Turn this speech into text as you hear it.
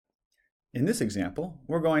In this example,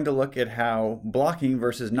 we're going to look at how blocking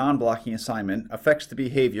versus non-blocking assignment affects the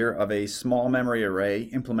behavior of a small memory array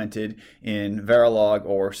implemented in Verilog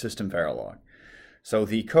or SystemVerilog. So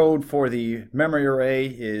the code for the memory array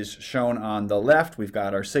is shown on the left. We've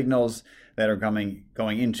got our signals that are going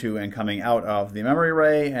into and coming out of the memory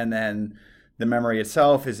array, and then the memory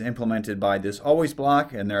itself is implemented by this always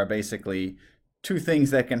block, and there are basically two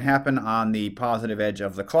things that can happen on the positive edge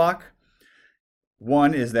of the clock.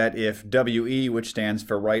 One is that if WE, which stands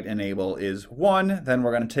for write enable, is 1, then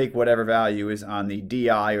we're going to take whatever value is on the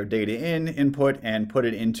DI or data in input and put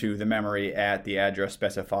it into the memory at the address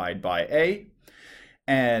specified by A.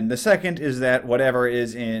 And the second is that whatever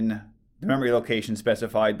is in the memory location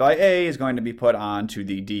specified by A is going to be put onto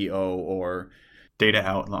the DO or data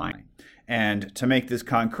out line. And to make this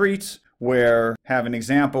concrete, we have an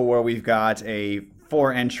example where we've got a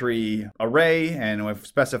 4-entry array, and we've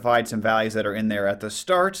specified some values that are in there at the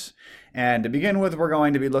start. And to begin with, we're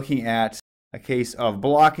going to be looking at a case of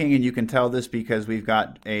blocking, and you can tell this because we've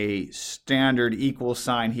got a standard equal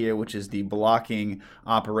sign here, which is the blocking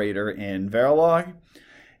operator in Verilog.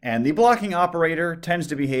 And the blocking operator tends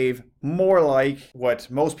to behave more like what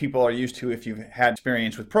most people are used to if you've had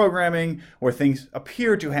experience with programming, where things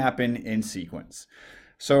appear to happen in sequence.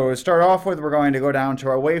 So to start off with, we're going to go down to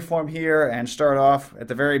our waveform here and start off at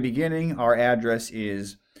the very beginning. Our address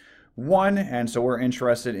is 1, and so we're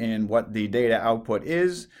interested in what the data output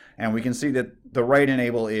is. And we can see that the write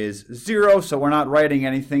enable is 0, so we're not writing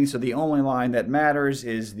anything. So the only line that matters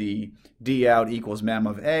is the dout equals mem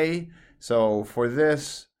of A. So for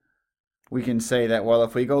this, we can say that, well,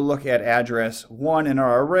 if we go look at address 1 in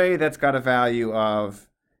our array, that's got a value of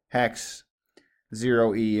hex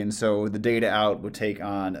 0E, and so the data out would take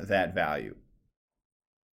on that value.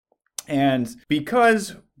 And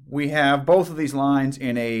because we have both of these lines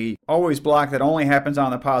in a always block that only happens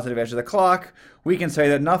on the positive edge of the clock, we can say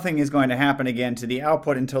that nothing is going to happen again to the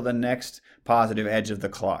output until the next positive edge of the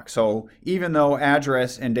clock. So even though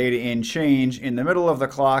address and data in change in the middle of the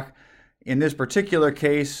clock, in this particular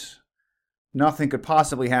case, nothing could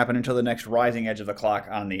possibly happen until the next rising edge of the clock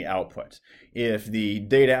on the output. If the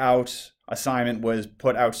data out assignment was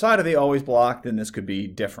put outside of the always block, then this could be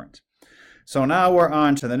different. So now we're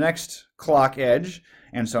on to the next clock edge,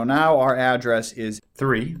 and so now our address is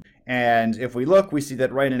 3. And if we look, we see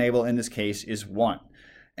that write enable in this case is 1.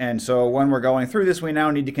 And so when we're going through this, we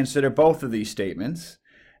now need to consider both of these statements.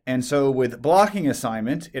 And so with blocking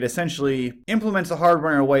assignment, it essentially implements the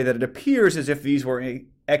hardware in a way that it appears as if these were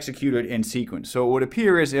executed in sequence. So it would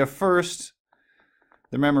appear as if first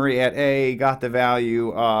the memory at A got the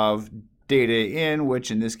value of data in, which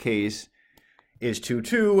in this case is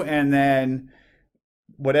 22, and then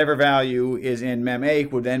whatever value is in mem A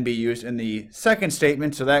would then be used in the second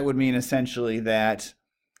statement. So that would mean essentially that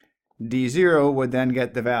D0 would then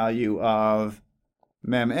get the value of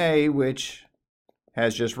mem A, which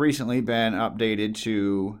has just recently been updated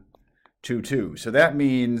to 22. So that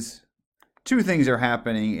means two things are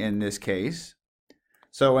happening in this case.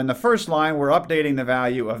 So in the first line, we're updating the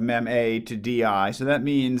value of mem A to DI. So that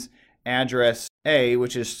means address A,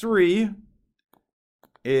 which is 3,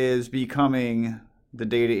 is becoming the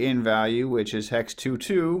data in value, which is hex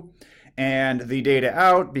 22. And the data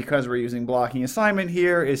out, because we're using blocking assignment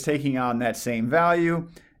here, is taking on that same value.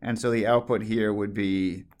 And so the output here would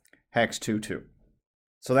be hex 22.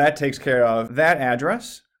 So that takes care of that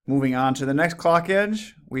address. Moving on to the next clock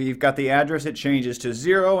edge, we've got the address. It changes to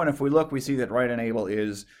 0, and if we look, we see that write enable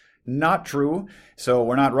is not true. So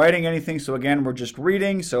we're not writing anything, so again, we're just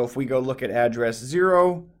reading. So if we go look at address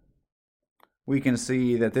 0, we can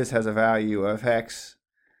see that this has a value of hex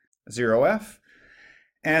 0F.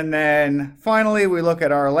 And then finally, we look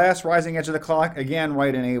at our last rising edge of the clock. Again,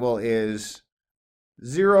 write enable is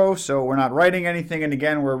 0, so we're not writing anything, and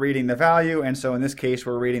again we're reading the value, and so in this case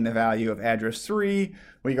we're reading the value of address 3.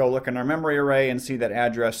 We go look in our memory array and see that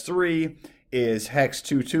address 3 is hex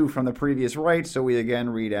 22 from the previous write, so we again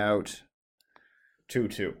read out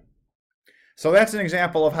 22. So that's an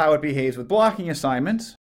example of how it behaves with blocking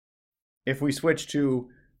assignment. If we switch to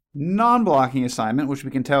non-blocking assignment, which we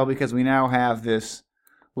can tell because we now have this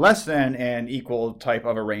less than and equal type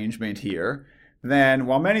of arrangement here, then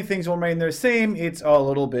while many things will remain the same, it's a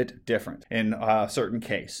little bit different in a certain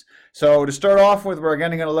case. So to start off with, we're again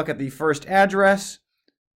going to look at the first address,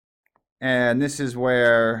 and this is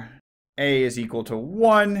where A is equal to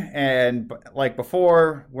 1, and like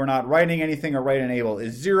before, we're not writing anything. Our write enable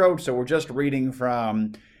is 0, so we're just reading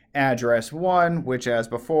from address 1, which as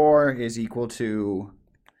before is equal to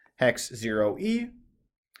hex 0E.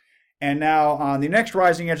 And now on the next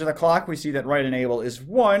rising edge of the clock, we see that write enable is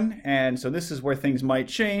 1, and so this is where things might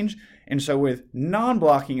change. And so with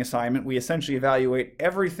non-blocking assignment, we essentially evaluate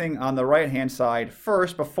everything on the right-hand side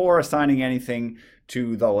first before assigning anything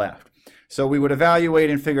to the left. So we would evaluate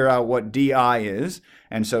and figure out what DI is.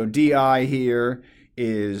 And so DI here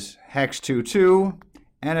is hex 22.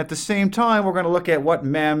 And at the same time, we're going to look at what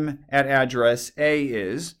mem at address A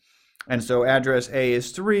is. And so address A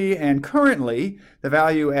is 3, and currently the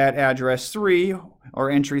value at address 3, or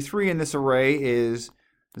entry 3 in this array, is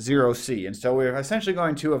 0C. And so we're essentially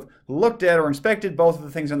going to have looked at or inspected both of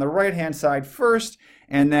the things on the right-hand side first,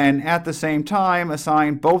 and then at the same time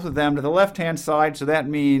assign both of them to the left-hand side. So that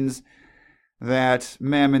means that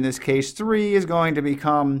mem, in this case 3, is going to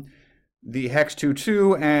become the hex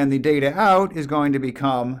 22, and the data out is going to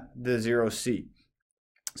become the 0C.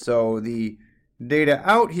 So the data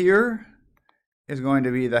out here is going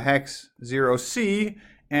to be the hex 0C,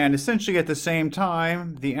 and essentially at the same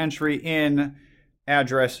time, the entry in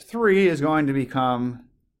address 3 is going to become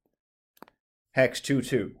hex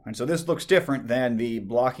 22. And so this looks different than the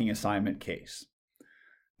blocking assignment case.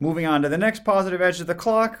 Moving on to the next positive edge of the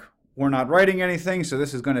clock, we're not writing anything, so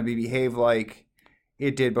this is going to behave like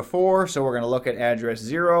it did before. So we're going to look at address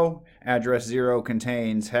 0. Address 0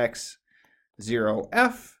 contains hex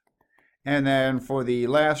 0F. And then for the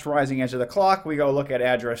last rising edge of the clock, we go look at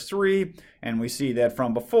address 3, and we see that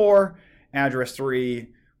from before, address 3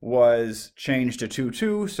 was changed to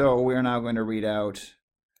 22, so we're now going to read out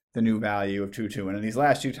the new value of 22. And in these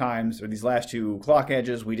last two times, or these last two clock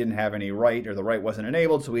edges, we didn't have any write, or the write wasn't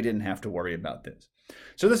enabled, so we didn't have to worry about this.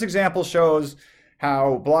 So this example shows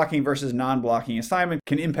how blocking versus non-blocking assignment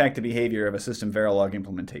can impact the behavior of a SystemVerilog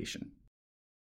implementation.